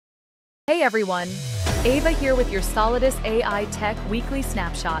Hey everyone, Ava here with your Solidus AI Tech Weekly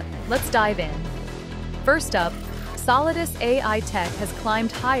Snapshot. Let's dive in. First up, Solidus AI Tech has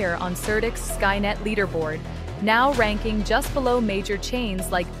climbed higher on CertiK's Skynet leaderboard, now ranking just below major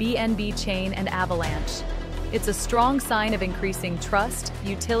chains like BNB Chain and Avalanche. It's a strong sign of increasing trust,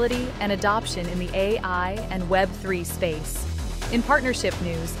 utility, and adoption in the AI and Web3 space. In partnership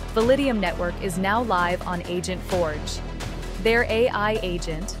news, Validium Network is now live on Agent Forge. Their AI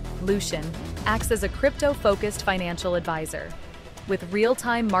agent, Lucian, acts as a crypto-focused financial advisor. With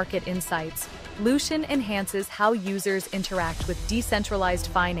real-time market insights, Lucian enhances how users interact with decentralized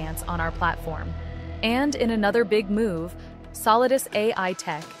finance on our platform. And in another big move, Solidus AI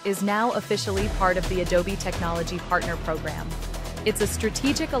Tech is now officially part of the Adobe Technology Partner Program. It's a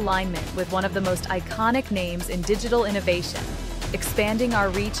strategic alignment with one of the most iconic names in digital innovation, expanding our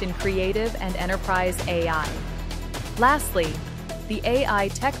reach in creative and enterprise AI. Lastly, the AI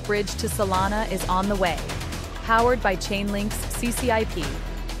Tech Bridge to Solana is on the way, powered by Chainlink's CCIP.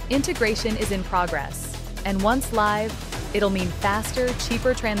 Integration is in progress, and once live, it'll mean faster,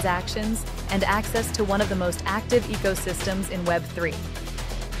 cheaper transactions and access to one of the most active ecosystems in Web3.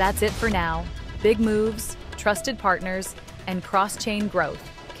 That's it for now. Big moves, trusted partners, and cross-chain growth.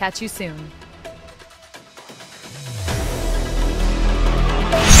 Catch you soon.